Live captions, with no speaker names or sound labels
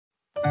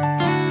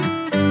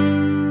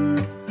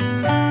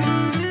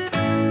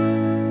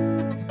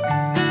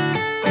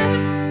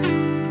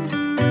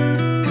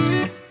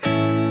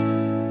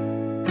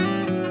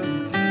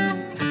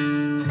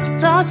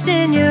lost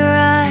in your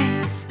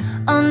eyes,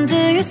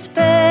 under your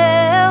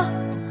spell.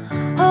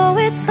 Oh,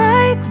 it's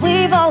like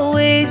we've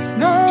always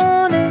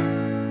known it.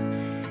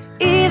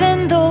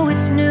 Even though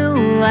it's new,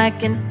 I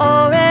can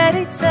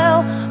already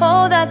tell.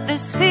 Oh, that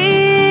this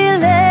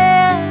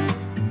feeling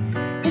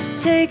is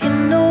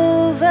taking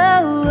over.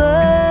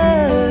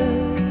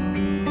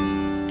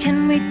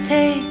 Can we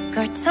take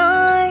our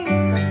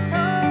time?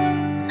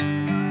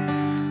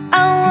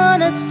 I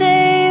wanna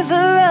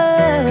savor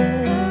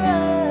us.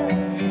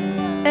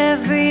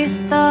 Every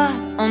thought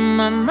on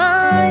my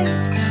mind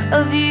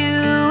of you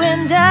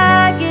and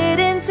I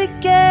getting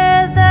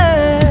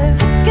together.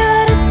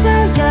 Gotta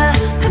tell ya,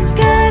 I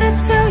gotta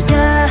tell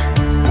ya,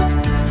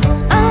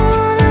 I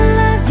wanna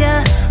love ya,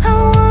 I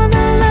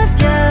wanna love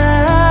ya.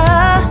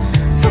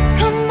 So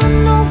come on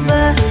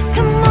over,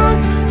 come on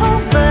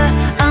over.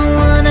 I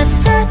wanna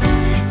touch,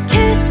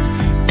 kiss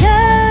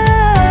ya.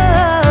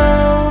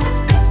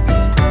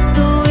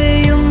 The way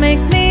you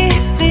make me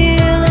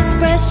feel is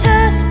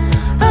precious.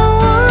 I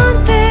want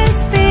this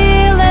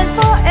feeling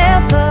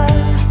forever.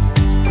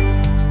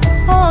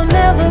 Oh, I'll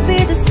never be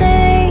the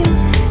same.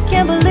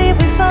 Can't believe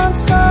we found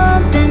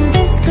something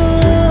this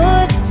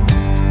good.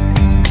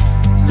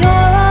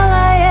 You're all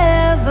I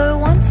ever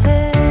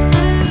wanted.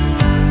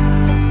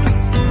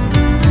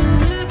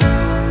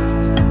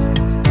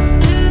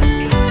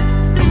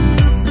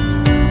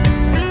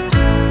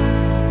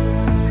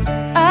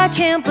 I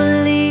can't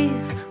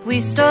believe we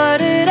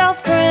started out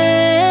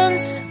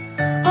friends.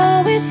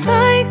 Oh, it's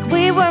like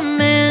we were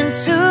meant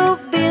to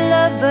be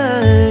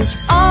lovers.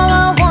 All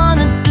I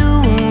wanna do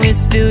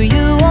is feel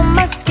you on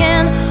my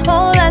skin.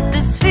 Oh, let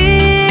this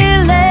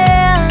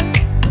feeling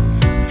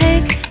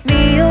take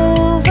me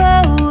over.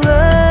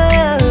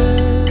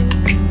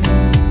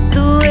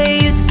 The way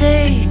you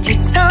take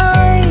your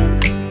time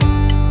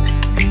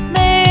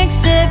makes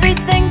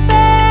everything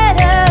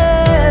better.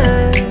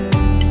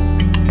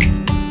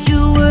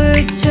 You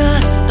were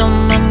just on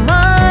my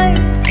mind.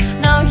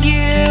 Now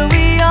here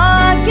we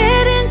are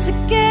getting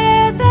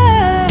together.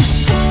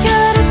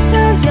 Gotta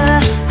tell ya,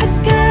 I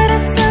gotta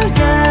tell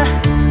ya,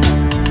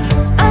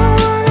 I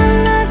wanna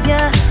love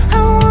ya, I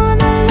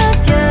wanna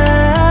love ya.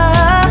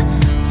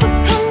 So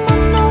come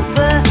on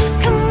over,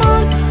 come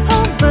on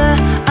over.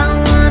 I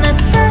wanna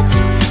touch,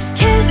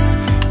 kiss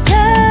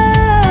ya.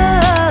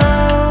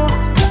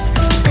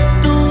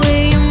 The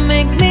way you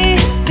make me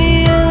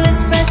feel is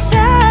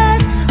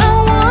precious. I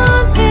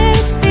want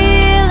this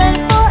feeling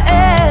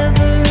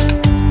forever.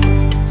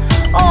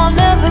 Oh, I'll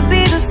never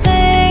be the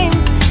same.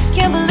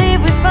 Can't believe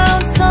we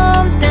found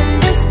something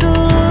this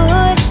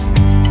good.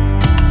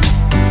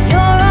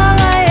 You're all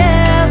I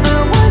ever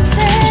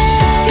wanted.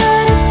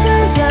 Gotta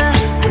tell ya,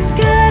 I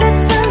gotta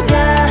tell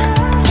ya,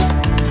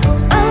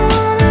 I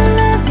wanna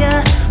love ya,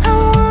 I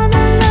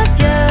wanna love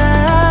ya.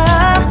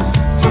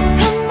 So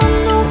come on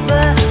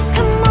over,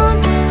 come on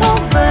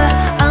over.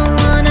 I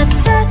wanna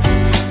touch,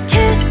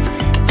 kiss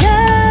ya.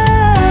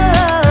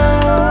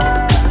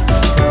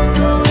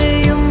 The way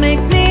you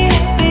make me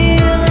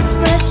feel is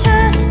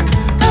precious.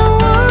 I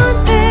want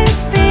this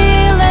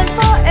feeling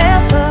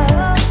forever.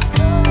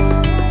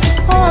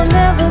 Oh, I'll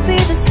never be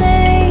the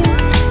same.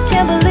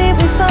 Can't believe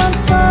we found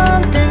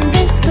something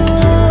this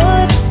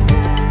good.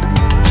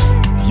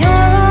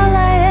 You're all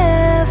I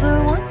ever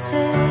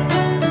wanted.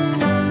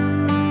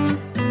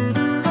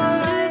 All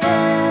I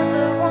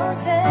ever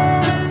wanted.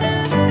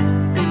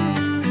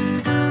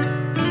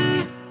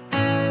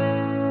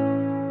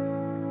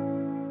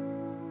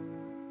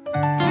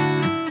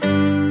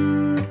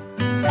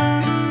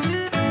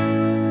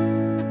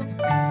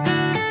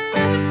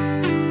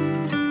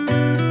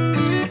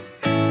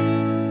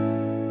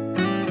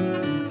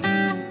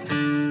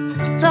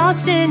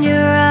 Lost in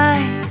your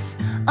eyes,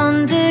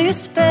 under your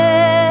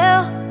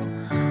spell.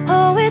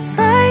 Oh, it's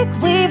like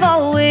we've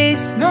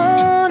always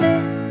known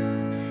it.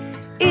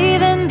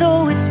 Even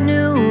though it's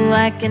new,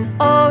 I can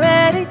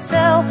already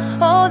tell.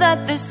 Oh,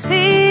 that this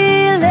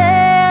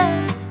feeling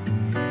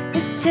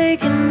is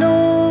taking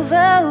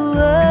over.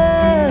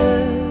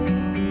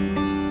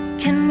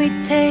 Can we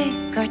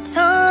take our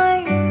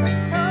time?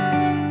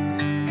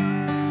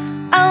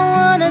 I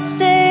wanna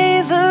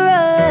savor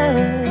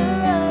us.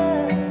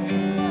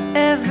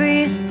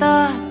 Every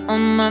thought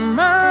on my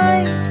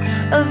mind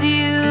of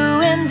you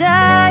and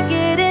I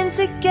getting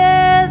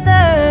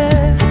together.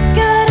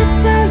 Gotta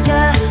tell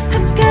ya, I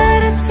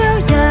gotta tell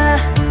ya,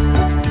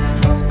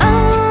 I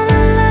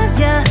wanna love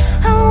ya,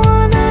 I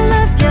wanna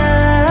love ya.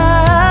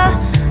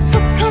 So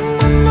come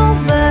on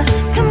over,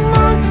 come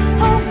on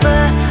over.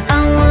 I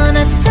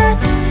wanna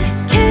touch,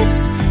 kiss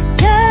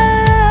ya.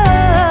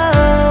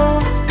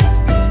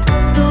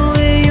 The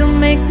way you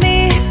make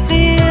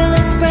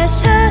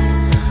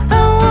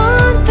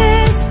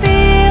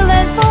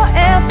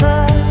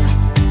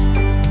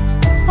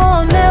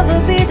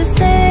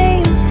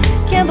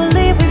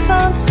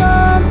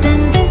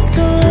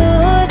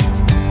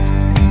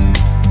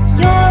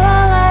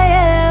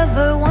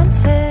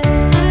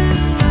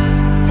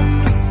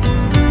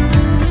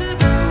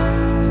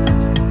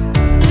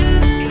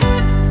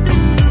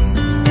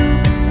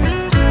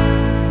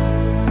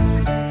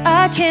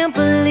can't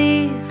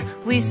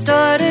believe we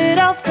started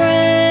out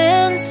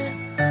friends.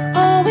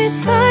 Oh,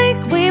 it's the